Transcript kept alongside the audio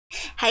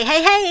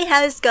Hey,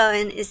 how's it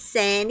going? It's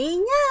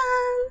Sandynyan.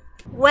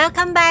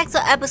 Welcome back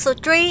to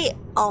episode 3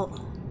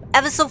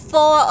 episode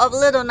 4 of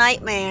Little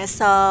Nightmares.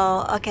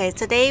 So, okay,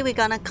 today we're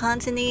gonna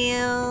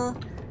continue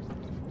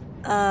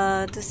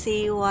to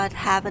see what's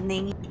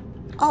happening.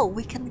 Oh,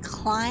 we can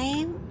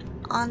climb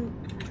on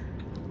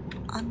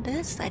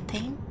this, I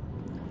think.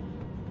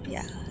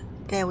 Yeah,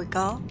 there we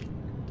go.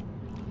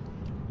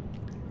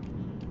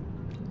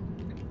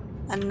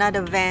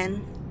 Another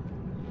van.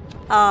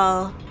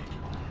 Oh.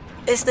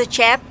 Is the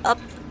chap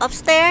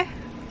upstairs?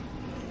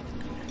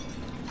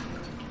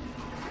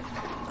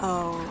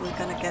 Oh, we're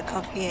gonna get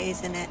up here,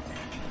 isn't it?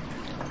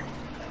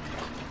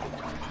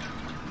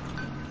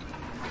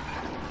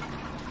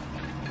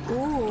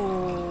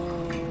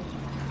 Ooh.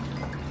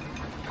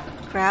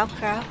 Crouch.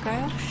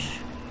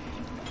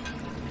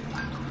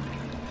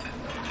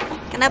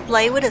 Can I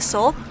play with the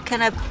soap?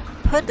 Can I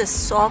put the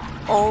soap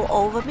all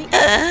over me?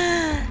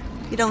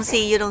 You don't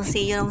see.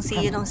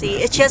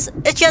 It's just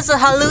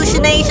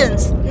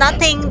hallucinations.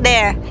 Nothing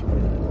there.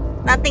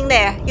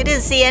 You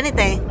didn't see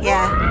anything.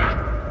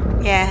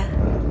 Yeah.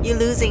 You're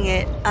losing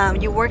it.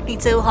 You're working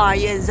too hard.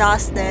 You're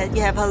exhausted.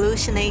 You have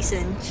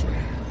hallucinations.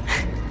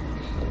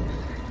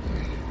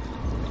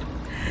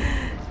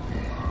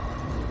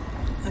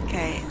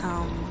 Okay.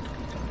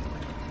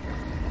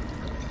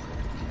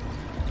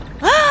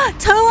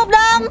 Two of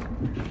them.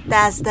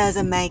 That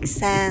doesn't make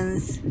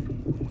sense.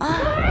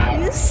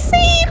 You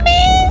see me?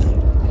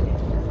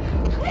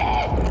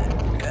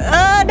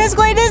 This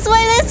way.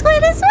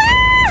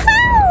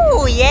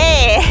 Oh,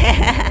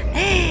 yeah.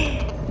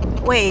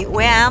 Wait,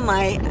 where am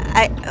I?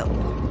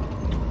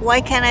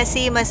 Why can't I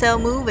see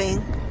myself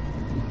moving?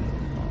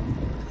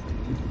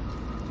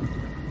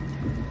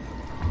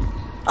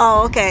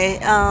 Oh, okay.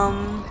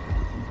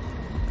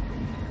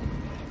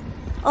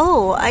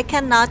 Oh, I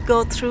cannot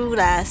go through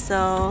that,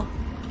 so...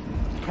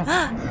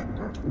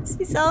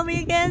 She saw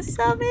me again. Get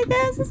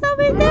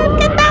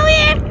down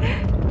here.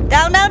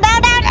 Down.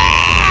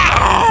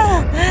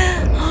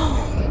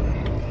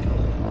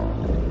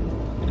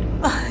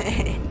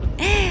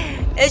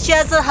 It's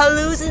just a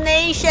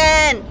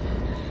hallucination.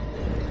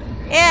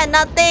 Yeah,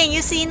 nothing.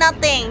 You see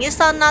nothing. You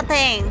saw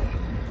nothing.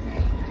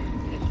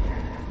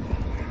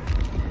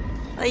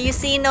 You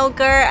see no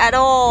girl at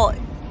all.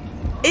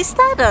 Is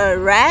that a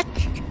rat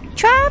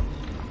trap?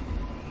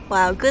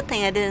 Wow, good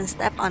thing I didn't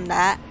step on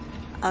that.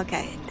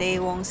 Okay, they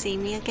won't see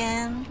me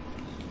again.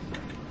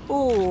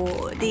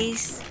 Oh,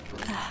 these...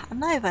 I'm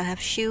not even have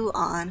shoe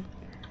on.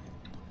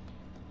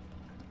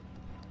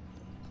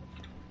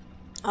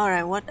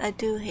 Alright, what I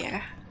do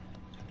here?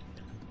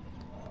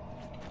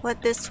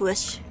 What this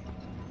switch?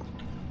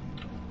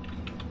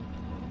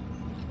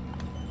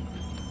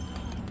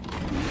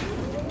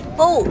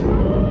 Oh!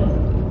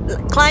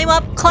 Climb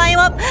up!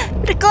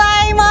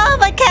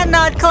 I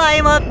cannot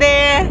climb up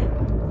there!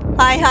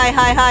 Hi.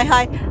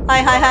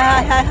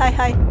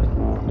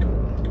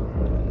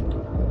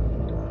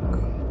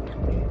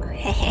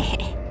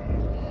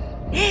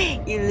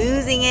 You're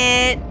losing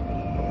it.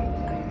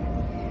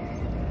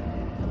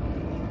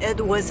 It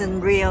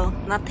wasn't real.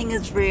 Nothing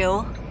is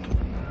real.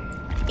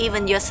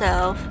 Even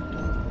yourself.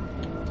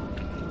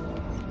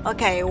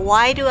 Okay,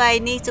 why do I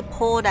need to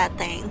pull that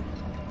thing?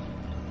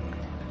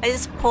 I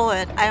just pull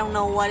it. I don't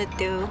know what it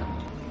do.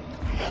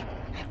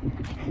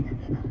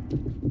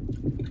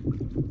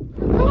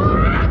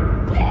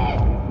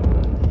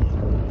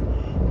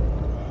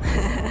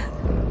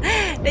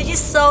 They're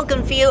just so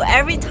confused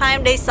every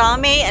time they saw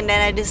me and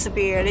then I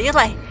disappeared. They're just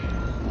like,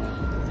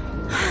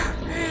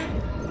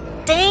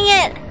 dang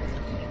it!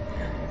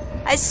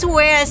 I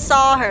swear I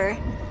saw her.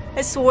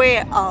 I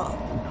swear. Oh,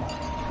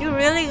 you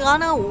really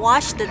gonna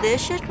wash the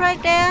dishes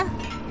right there?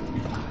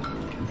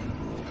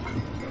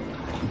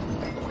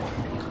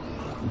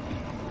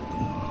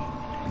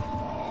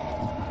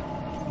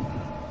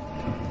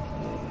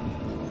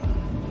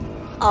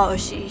 Oh,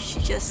 she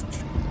just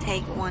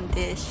take one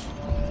dish.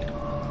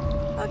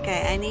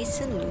 Okay, I need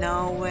to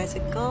know where to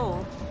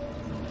go.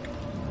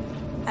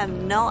 I have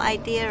no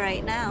idea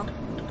right now.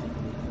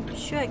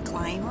 Should I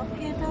climb up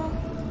here though?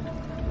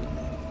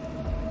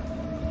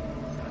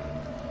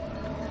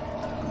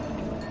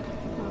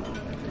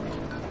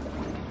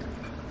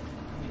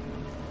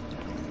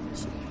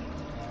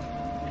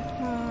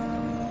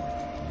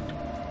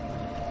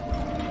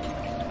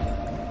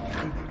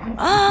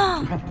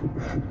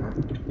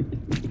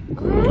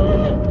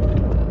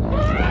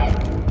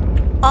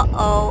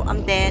 Uh-oh,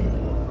 I'm dead.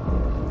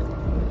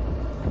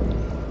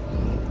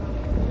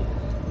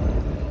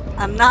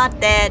 I'm not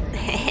dead.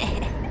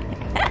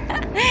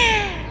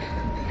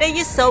 They're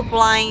just so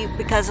blind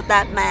because of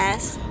that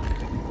mask.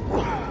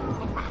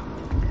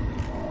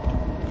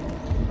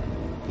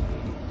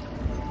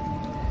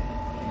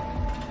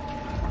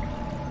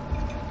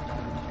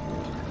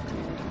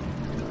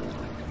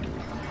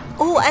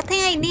 Oh, I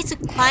think I need to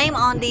climb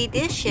on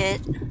this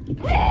shit.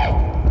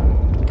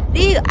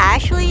 Do you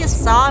actually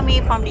saw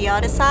me from the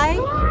other side?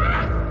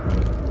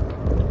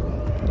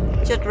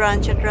 Just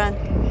run.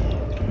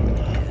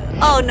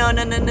 Oh, no.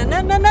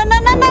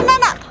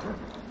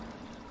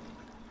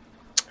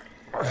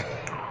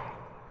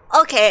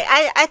 Okay,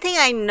 I think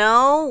I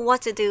know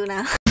what to do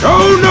now.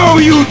 Oh no,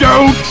 you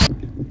don't!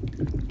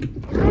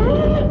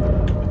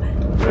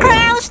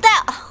 Crouch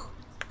down!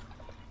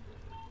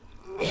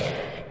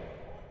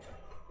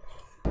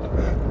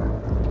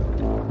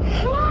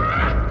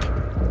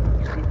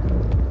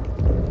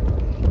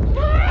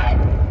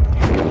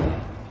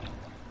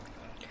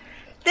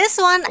 This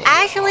one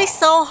actually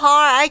so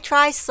hard. I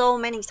tried so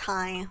many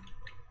times.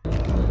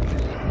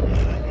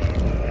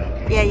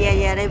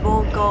 Yeah, they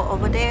both go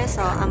over there,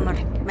 so I'm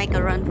gonna make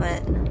a run for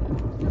it.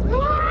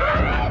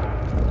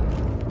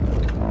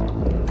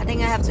 I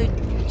think I have to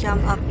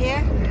jump up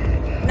here.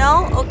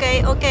 No?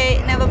 Okay,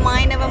 never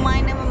mind.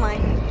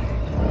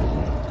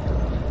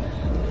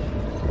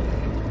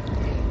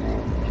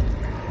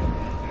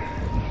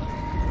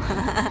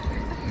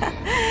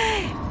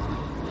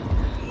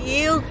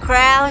 You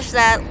crouched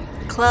that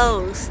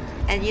close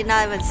and you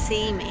not even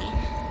see me.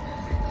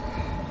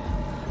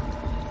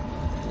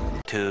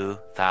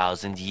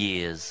 2,000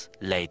 years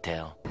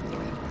later.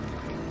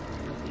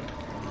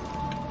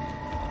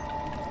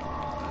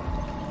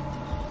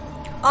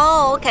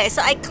 Oh, okay,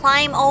 so I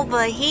climb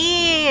over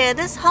here.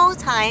 This whole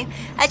time,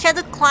 I tried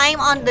to climb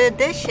on the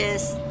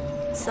dishes.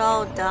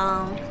 So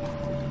dumb.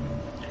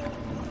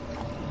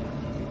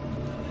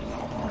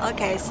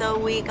 Okay, so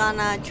we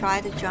gonna try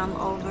to jump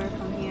over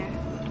from here.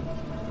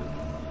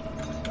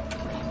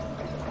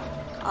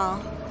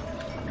 Oh.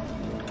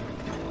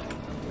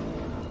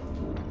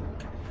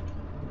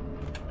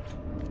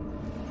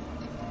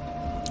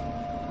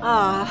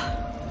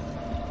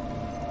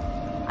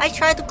 I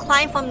tried to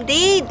climb from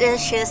the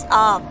dishes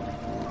up.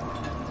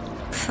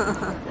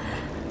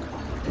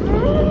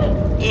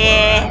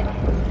 Yeah.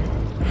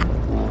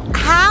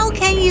 How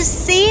can you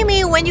see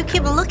me when you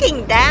keep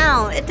looking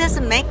down? It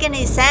doesn't make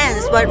any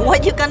sense, but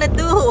what you gonna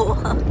do?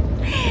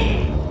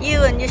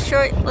 You and your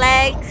short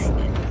legs,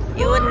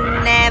 you would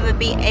never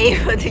be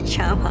able to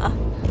jump up.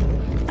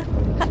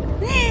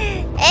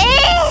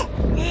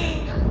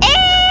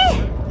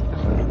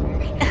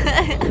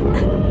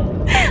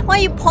 What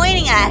are you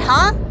pointing at,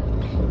 huh?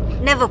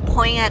 Never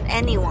point at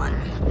anyone.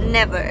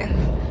 Never.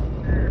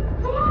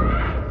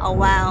 Oh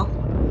wow.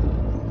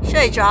 Should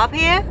I drop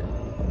here?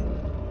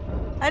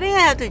 I think I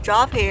have to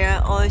drop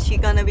here or is she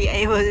gonna be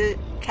able to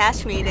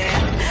catch me there?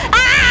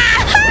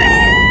 Ah!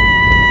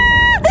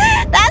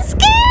 That's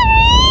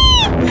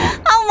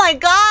scary! Oh my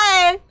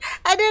god!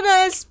 I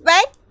didn't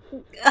expect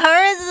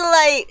her to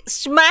like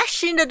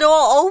smashing the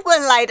door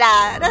open like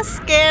that. That's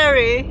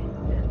scary.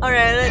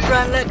 Alright, let's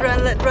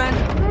run.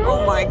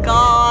 Oh my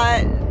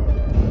god.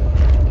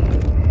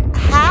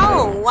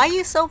 How? Why are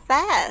you so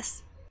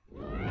fast?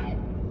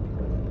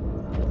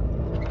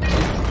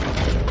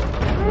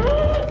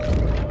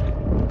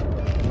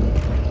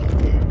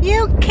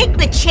 You kicked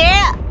the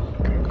chair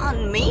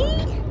on me?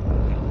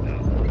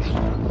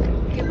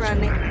 Keep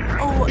running.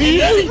 Oh,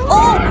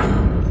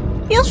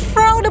 oh! You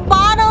throw the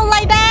bottle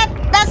like that?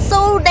 That's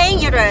so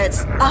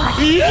dangerous.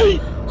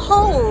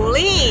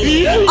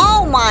 Holy!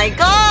 Oh my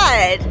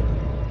god!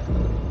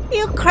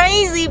 You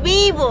crazy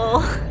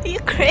people! You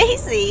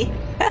crazy!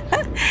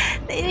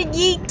 They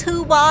yeet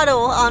 2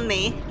 bottles on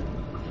me.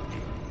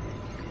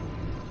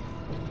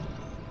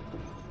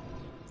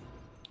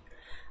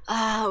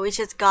 We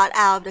just got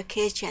out of the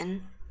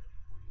kitchen.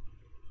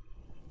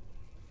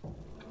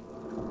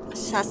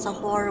 Such a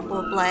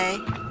horrible play.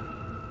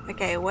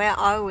 Okay, where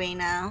are we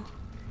now?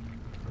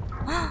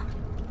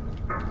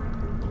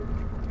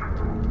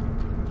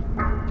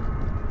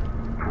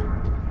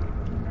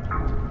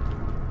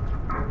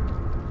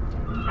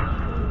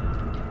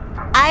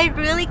 I'm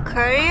really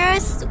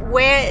curious,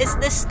 where is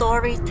this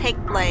story take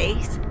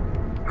place?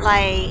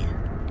 Like,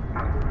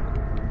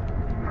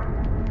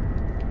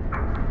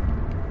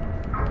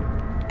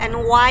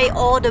 and why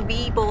all the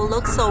people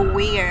look so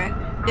weird?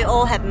 They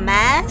all have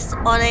masks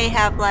or they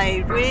have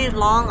like really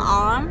long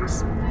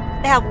arms?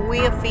 They have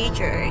weird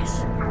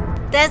features.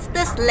 There's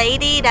this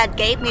lady that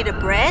gave me the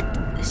bread.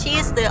 She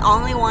is the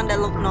only one that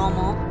look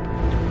normal.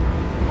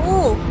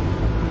 Ooh.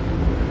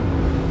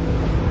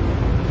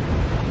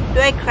 Do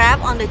I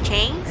grab on the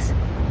chains?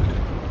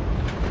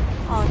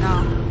 Oh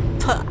no,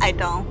 I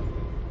don't.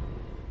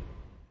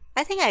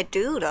 I think I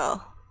do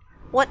though.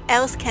 What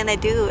else can I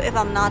do if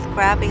I'm not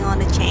grabbing on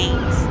the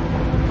chains?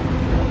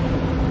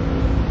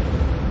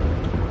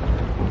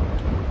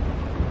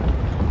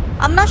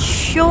 I'm not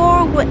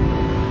sure what...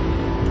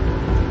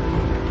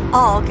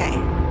 Oh, okay.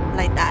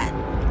 Like that.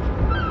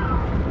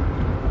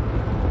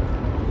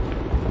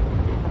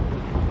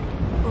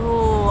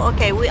 Oh,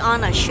 okay, we're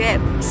on a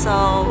ship,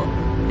 so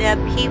there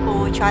are people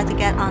who try to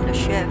get on the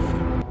ship.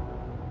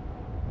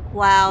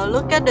 Wow,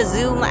 look at the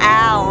zoom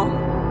out.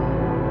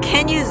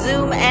 Can you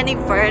zoom any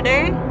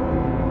further?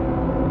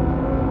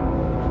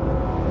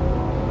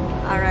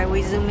 Alright,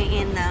 we're zooming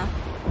in now.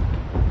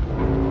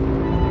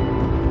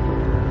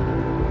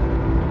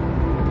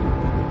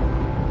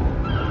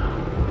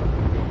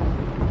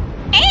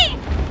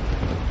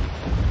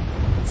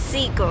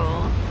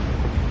 Seagull.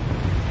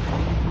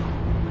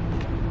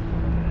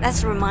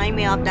 Let's remind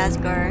me of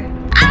that girl.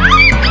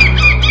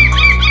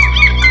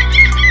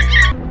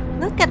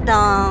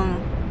 them.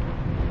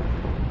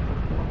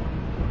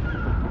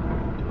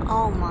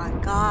 Oh my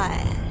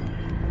god.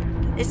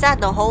 Is that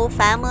the whole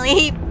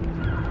family?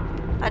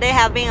 Are they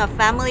having a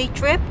family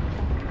trip?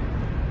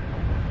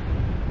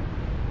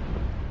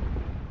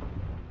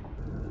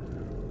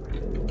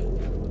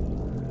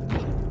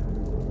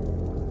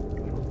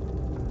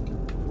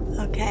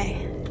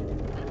 Okay.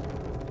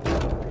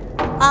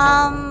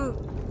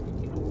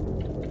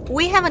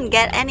 We haven't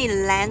get any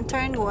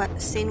lantern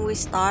since we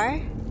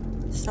start,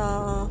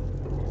 so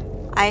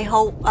I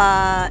hope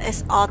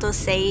it's auto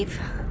save.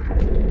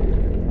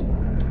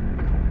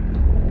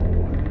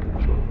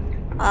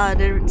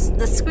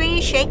 The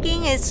screen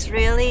shaking is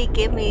really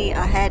give me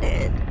a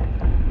headache.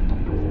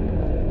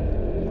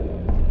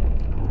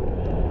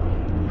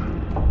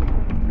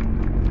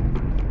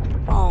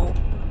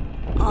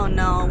 Oh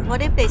no,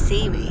 what if they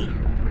see me?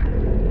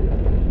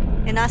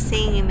 They're not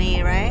seeing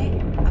me, right?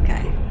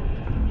 Okay.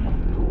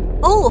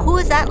 Oh, who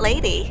is that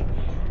lady?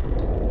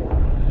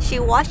 She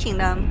watching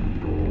them.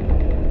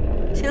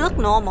 She look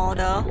normal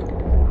though.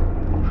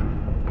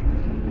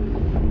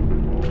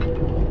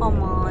 Oh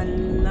my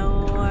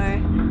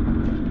lord.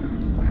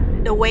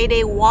 The way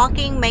they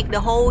walking make the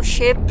whole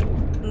ship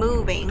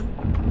moving.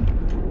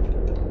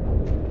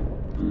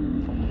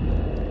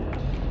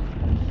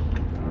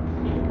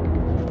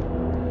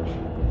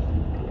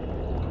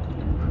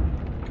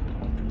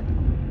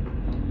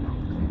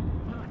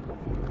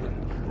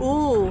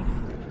 Ooh.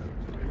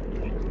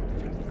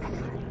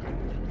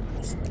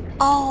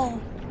 Oh.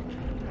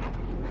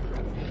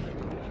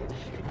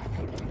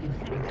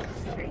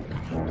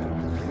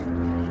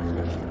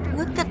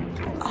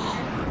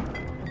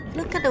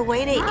 Look at the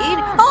way they eat.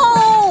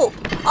 Oh!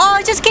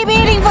 Oh, just keep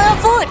eating for the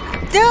food.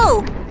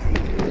 Dude,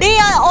 they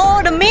are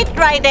all the meat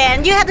right there.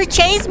 And you have to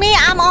chase me.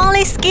 I'm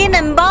only skin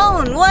and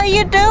bone. What are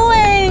you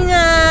doing?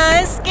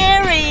 It's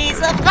scary.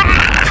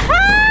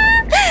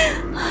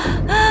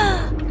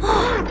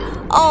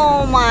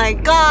 Oh my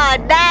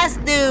god, that's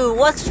dude.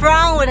 What's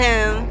wrong with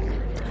him?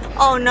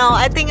 Oh no,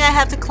 I think I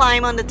have to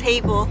climb on the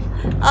table.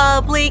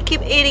 Please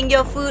keep eating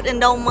your food and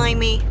don't mind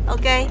me,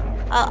 okay?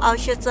 I'll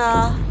just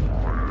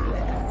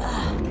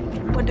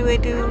what do I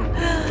do?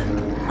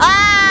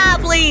 Ah,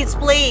 please,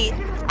 please.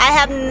 I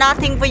have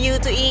nothing for you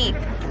to eat.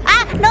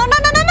 Ah, no.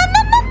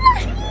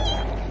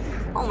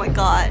 Oh my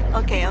god.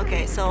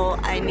 Okay, so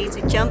I need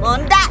to jump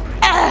on that.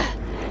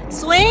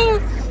 Swing.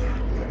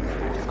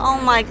 Oh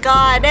my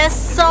god, there's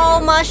so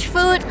much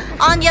food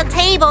on your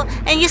table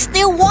and you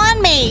still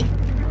want me.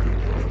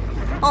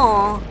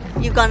 Oh,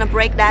 you're gonna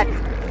break that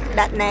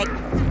neck.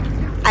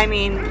 I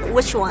mean,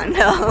 which one?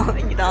 No,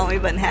 you don't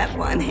even have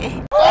one.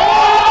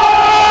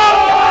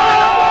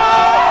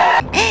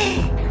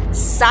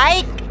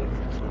 Psych!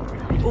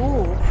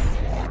 Ooh.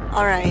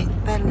 Alright,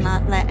 better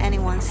not let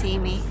anyone see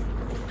me.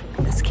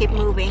 Let's keep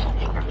moving.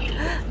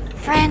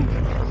 Friend,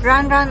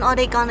 run or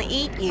they gonna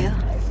eat you.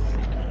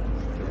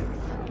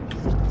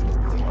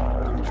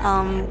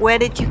 Where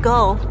did you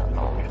go?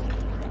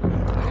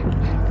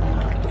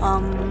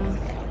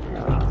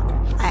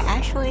 I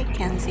actually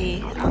can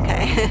see.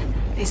 Okay.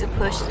 Need to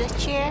push this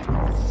chair.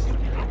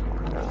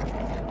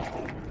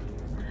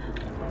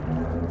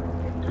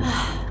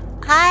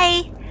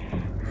 Hi.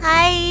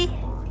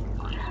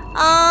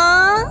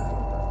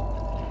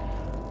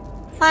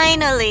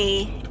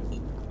 Finally.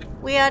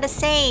 We are the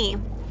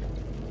same.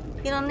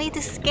 You don't need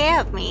to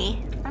scare of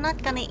me. I'm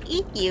not gonna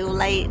eat you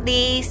like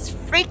these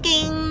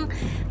freaking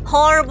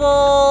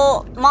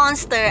horrible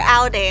monster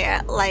out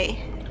there. Like,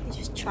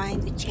 just trying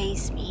to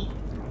chase me.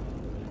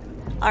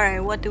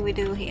 Alright, what do we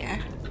do here?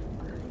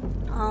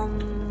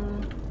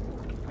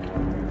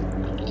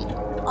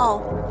 Oh,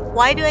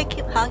 why do I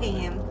keep hugging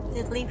him?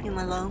 Just leave him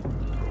alone.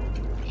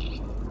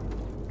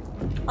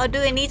 Or do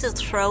I need to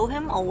throw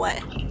him or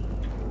what?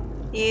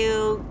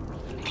 You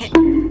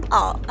can...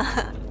 Oh,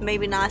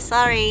 maybe not.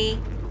 Sorry.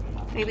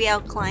 Maybe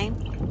I'll climb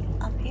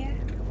up here.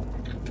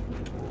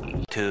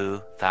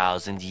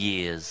 2,000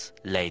 years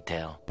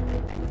later.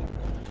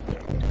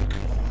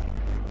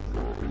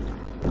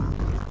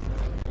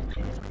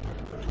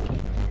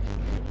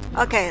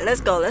 Okay,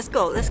 let's go.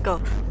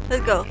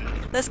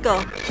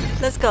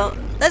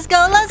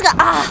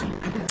 Ah!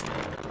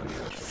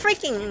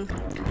 Freaking...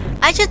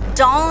 I just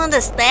don't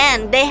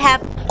understand. They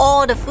have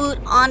all the food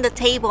on the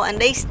table and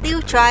they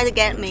still try to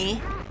get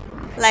me.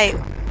 Like...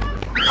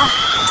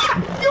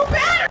 You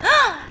better!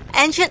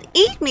 And should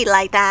eat me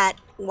like that.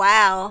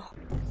 Wow.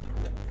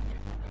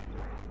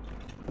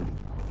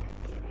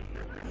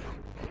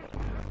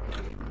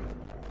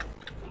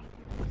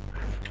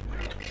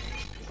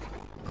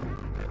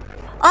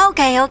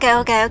 Okay.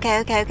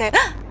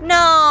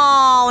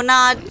 No,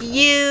 not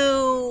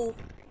you.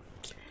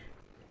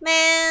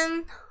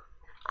 Man,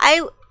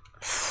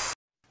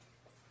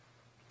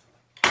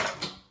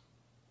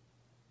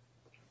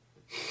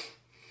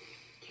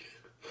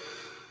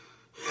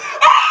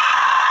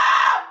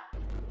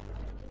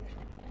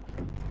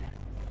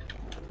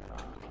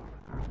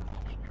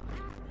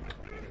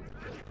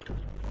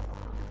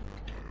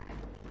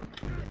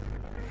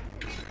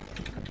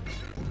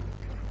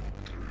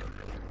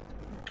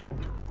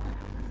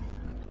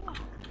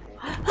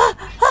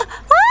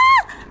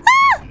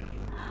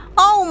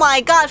 my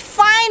god,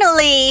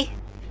 finally!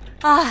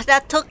 Ah,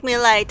 that took me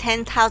like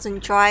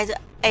 10,000 tries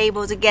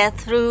able to get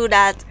through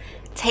that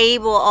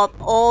table of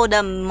all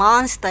the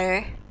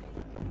monster.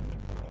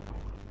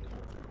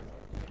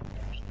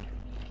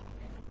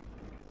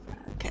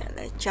 Okay,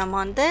 let's jump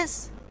on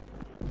this.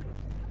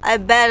 I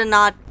better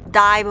not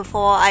die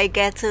before I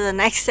get to the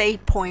next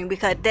save point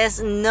because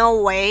there's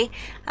no way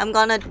I'm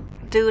gonna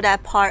do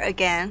that part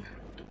again.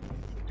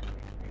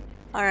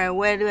 Alright,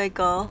 where do I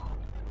go?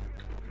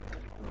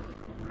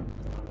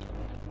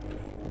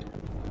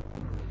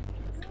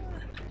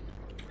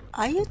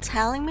 Are you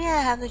telling me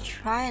I have to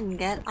try and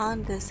get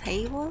on this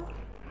table?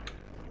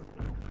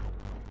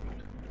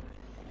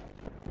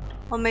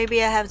 Or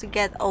maybe I have to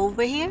get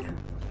over here?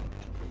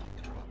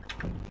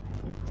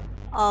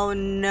 Oh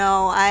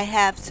no, I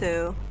have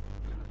to.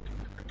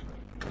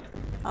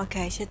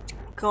 Okay, should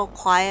go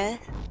quiet.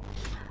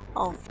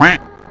 Oh,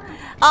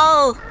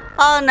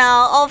 oh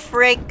no, oh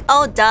frick,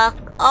 oh duck,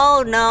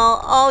 oh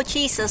no, oh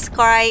Jesus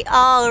Christ,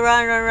 oh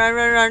run, run, run,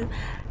 run, run.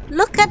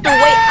 Look at the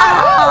way,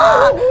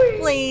 ah,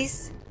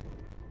 please.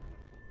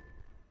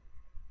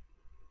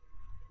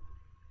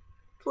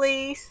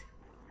 Please.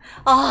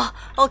 Oh,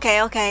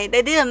 okay, okay.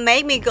 They didn't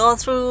make me go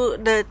through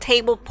the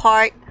table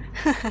part.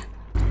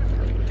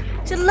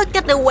 Just look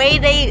at the way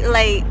they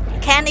like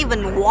can't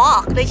even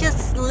walk. They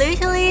just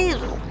literally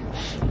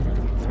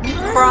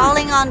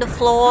crawling on the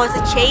floor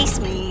to chase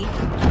me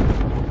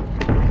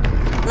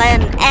like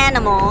an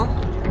animal.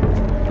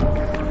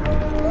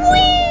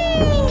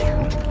 Whee!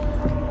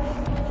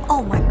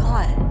 Oh my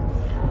god.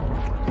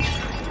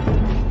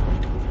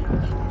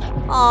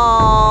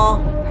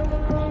 Oh.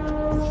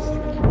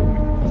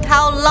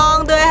 How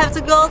long do I have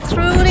to go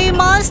through the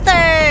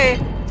monster?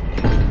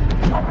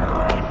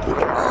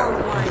 Oh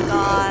my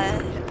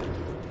god.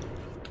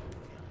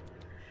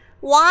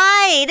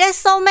 Why? There's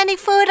so many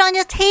food on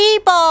your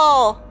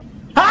table.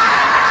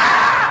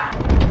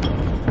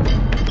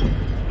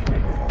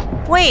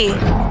 Wait.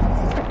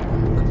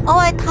 Oh,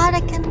 I thought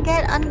I can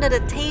get under the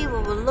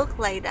table, but look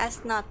like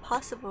that's not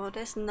possible.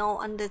 There's no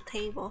under the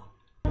table.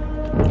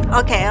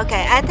 Okay,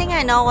 okay. I think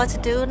I know what to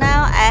do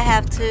now. I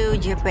have to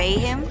obey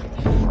him.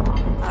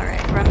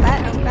 Alright, run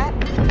back, run back.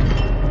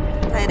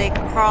 Like they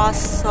cross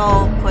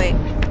so quick.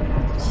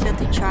 Should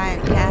they try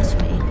and catch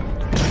me?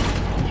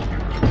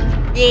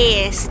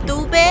 Yeah,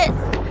 stupid!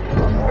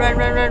 Run,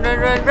 run, run, run,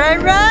 run,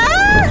 run, run!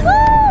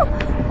 Woo!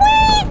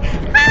 Wee!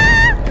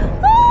 Ah!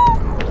 Woo!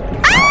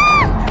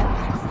 Ah!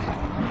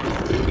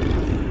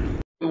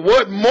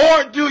 What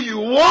more do you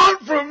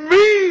want from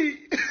me?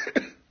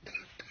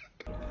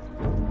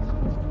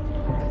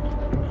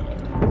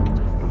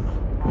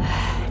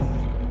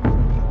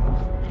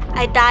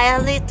 I die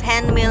at least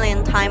 10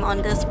 million times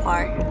on this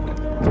part.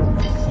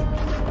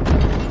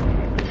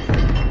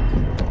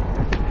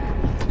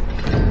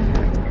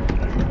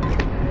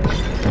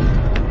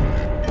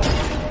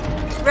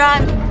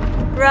 Run,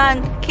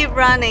 run, keep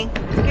running,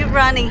 keep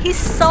running. He's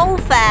so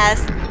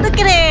fast. Look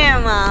at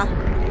him.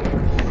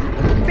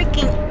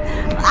 Freaking,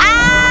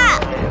 ah!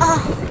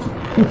 Oh,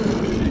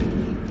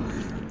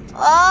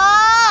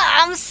 oh,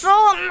 I'm so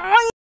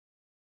annoying.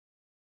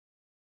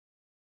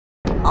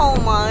 Oh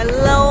my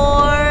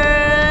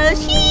lord.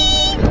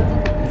 Sheep.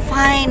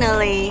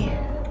 Finally.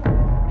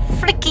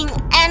 Freaking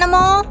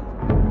animal.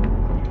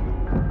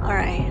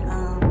 Alright,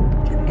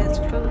 can we get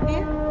through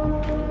here?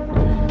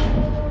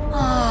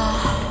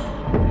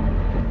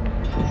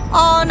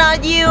 Oh,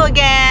 not you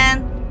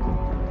again.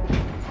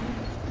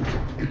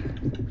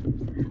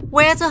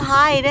 Where to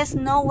hide? There's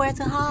nowhere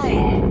to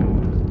hide.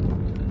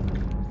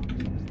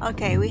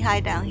 Okay, we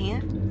hide down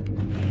here.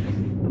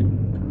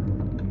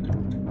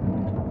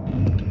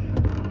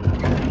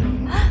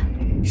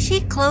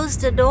 She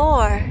closed the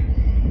door.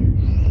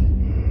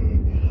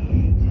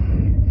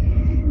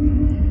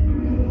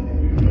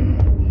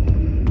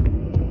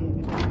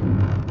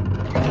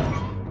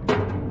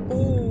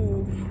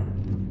 Ooh.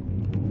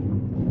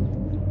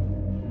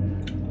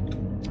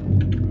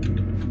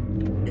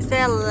 Is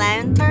there a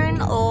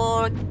lantern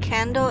or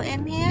candle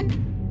in here?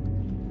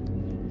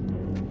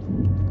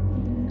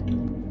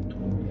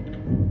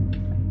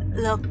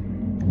 Look,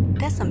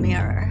 there's a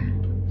mirror.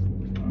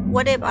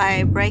 What if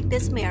I break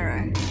this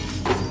mirror?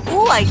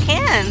 Oh, I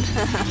can!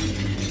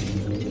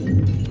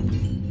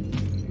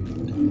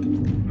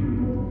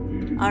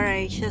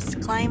 Alright, just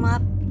climb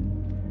up.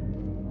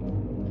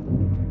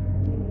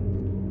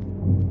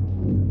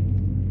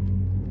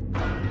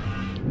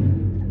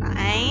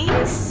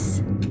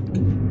 Nice!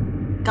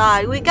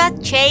 God, we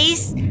got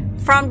chased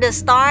from the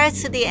start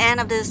to the end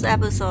of this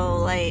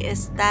episode. Like,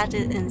 that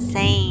is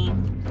insane.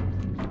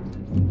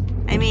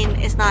 I mean,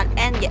 it's not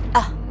end yet.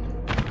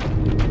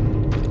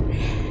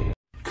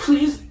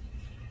 Please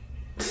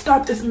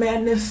stop this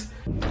madness.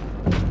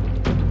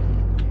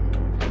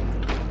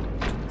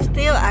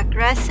 Still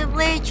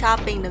aggressively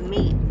chopping the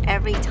meat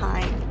every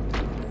time.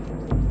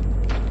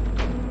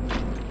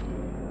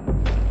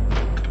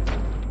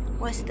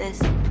 What's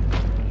this?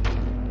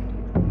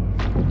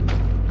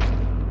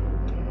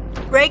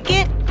 Break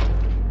it.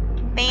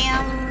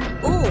 Bam.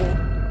 Ooh.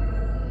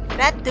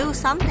 That do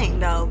something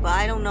though, but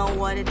I don't know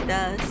what it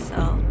does,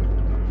 so.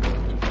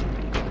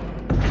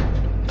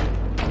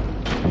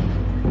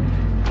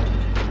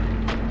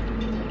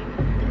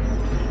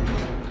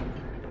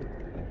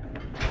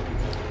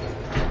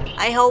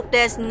 I hope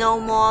there's no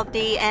more of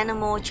the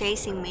animal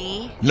chasing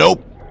me.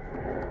 Nope.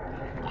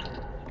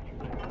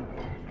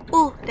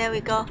 Ooh, there we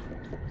go.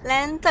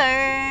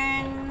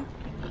 Lantern.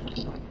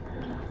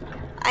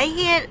 I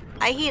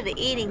hear the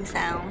eating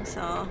sound,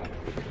 so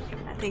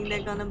I think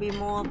there's gonna be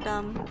more of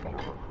them.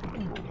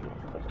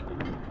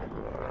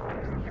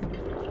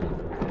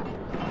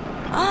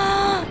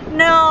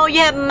 No, you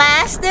have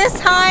mass this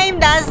time?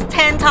 That's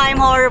 10 times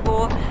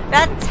horrible.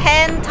 That's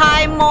 10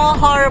 times more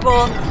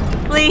horrible.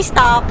 Please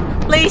stop.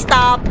 Please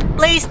stop.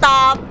 Please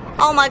stop.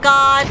 Oh my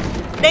god.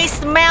 They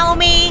smell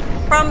me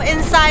from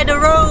inside the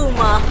room.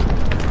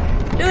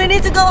 Do we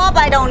need to go up?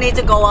 I don't need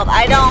to go up.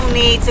 I don't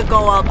need to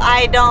go up.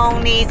 I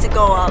don't need to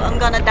go up. I'm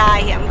gonna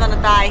die here. I'm gonna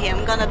die here.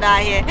 I'm gonna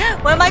die here.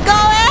 Where am I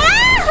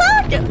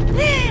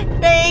going?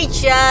 They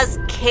just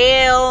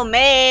kill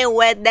me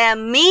with their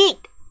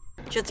meat.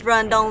 Just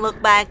run. Don't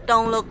look back.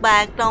 Don't look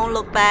back. Don't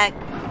look back.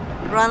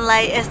 Run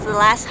like it's the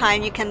last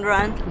time you can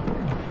run.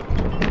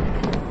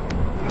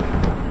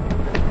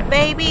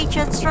 Baby,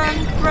 just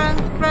run, run,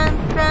 run,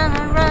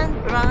 run,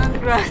 run,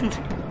 run, run.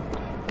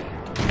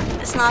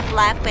 It's not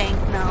Blackpink,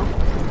 no.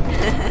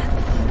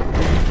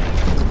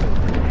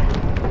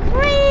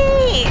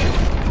 Whee!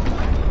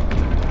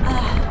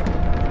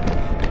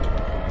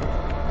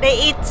 They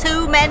eat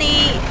too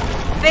many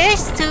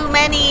fish, too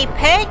many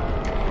pig.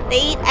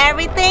 They eat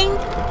everything.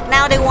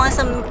 Now they want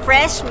some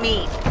fresh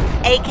meat,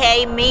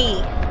 aka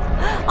me.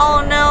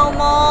 Oh no,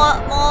 more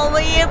over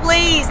here,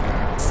 please.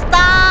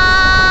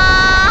 Stop!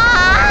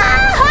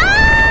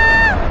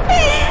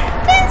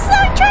 It's so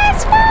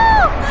stressful!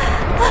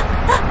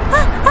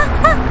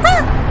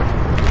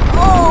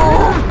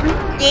 Oh,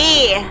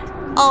 yeah.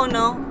 Oh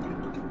no.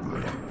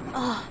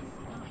 Oh.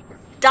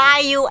 Die,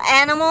 you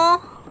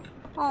animal.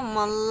 Oh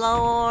my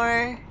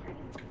lord.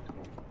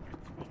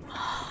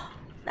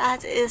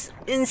 That is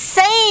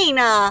insane.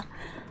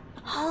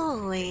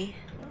 Holy.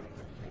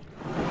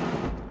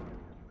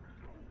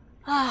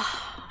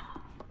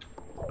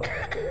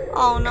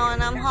 Oh no,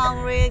 and I'm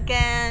hungry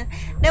again.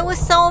 There was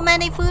so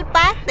many food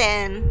back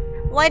then.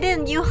 Why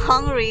didn't you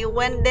hungry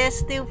when there's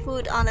still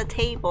food on the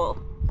table?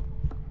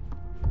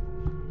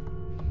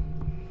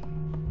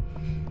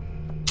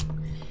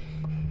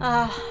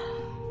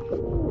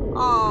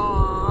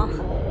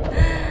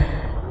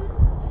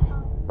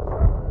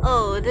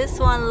 Oh, this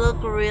one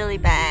look really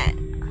bad.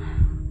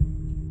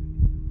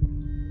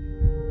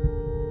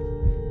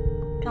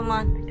 Come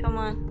on, come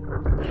on.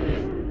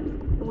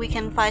 We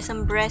can find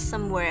some bread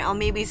somewhere, or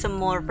maybe some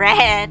more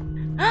bread.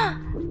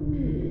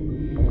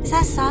 Is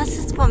that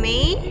sausage for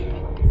me?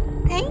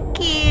 Thank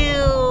you.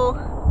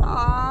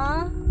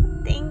 Aww,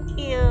 thank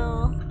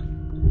you.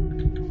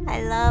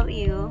 I love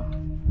you.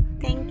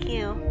 Thank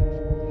you.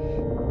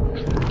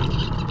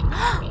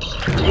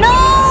 No!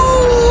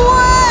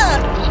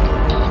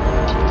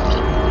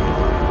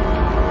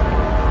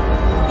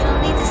 You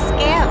don't need to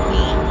scare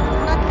me.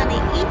 I'm not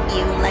gonna eat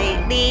you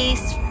like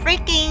these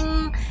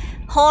freaking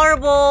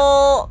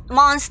horrible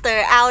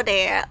monster out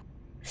there.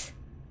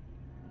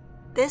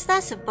 Is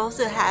that supposed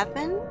to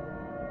happen?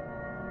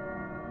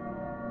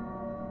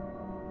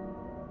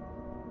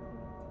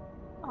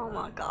 Oh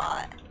my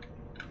god.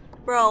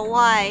 Bro,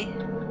 why?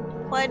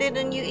 Why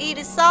didn't you eat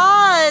the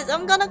sauce?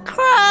 I'm gonna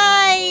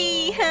cry!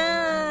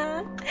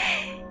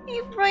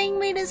 You bring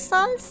me the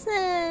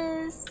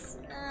sauces!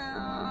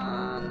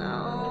 Oh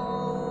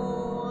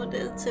no.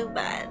 That's too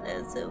bad.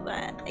 That's too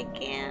bad. I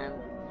can't.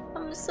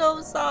 I'm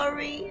so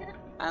sorry.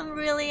 I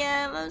really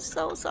am. I'm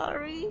so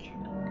sorry.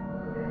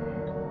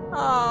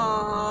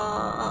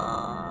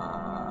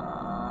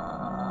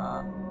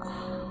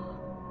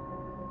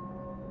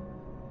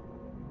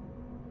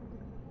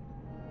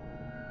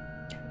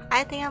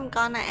 I think I'm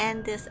gonna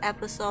end this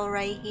episode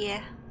right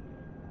here.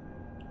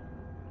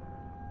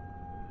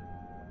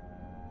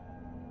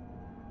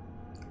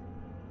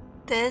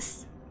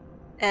 This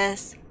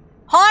is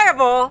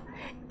horrible.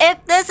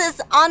 If this is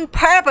on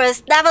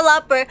purpose,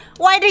 developer,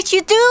 why did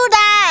you do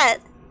that?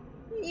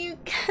 You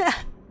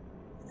can't.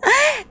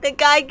 The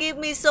guy gave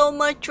me so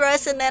much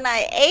stress and then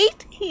I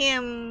ate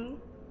him.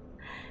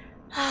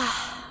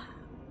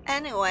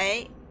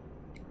 Anyway,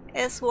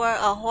 it's were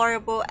a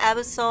horrible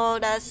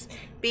episode that's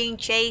being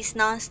chased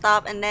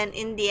non-stop, and then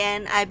in the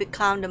end I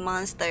become the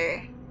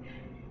monster.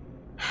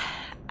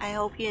 I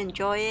hope you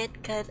enjoy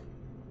it, cause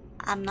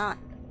I'm not.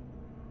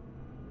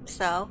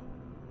 So,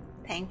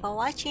 thanks for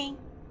watching.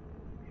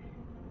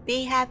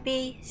 Be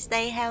happy,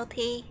 stay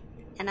healthy,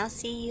 and I'll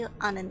see you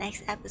on the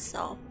next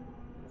episode.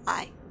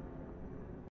 Bye.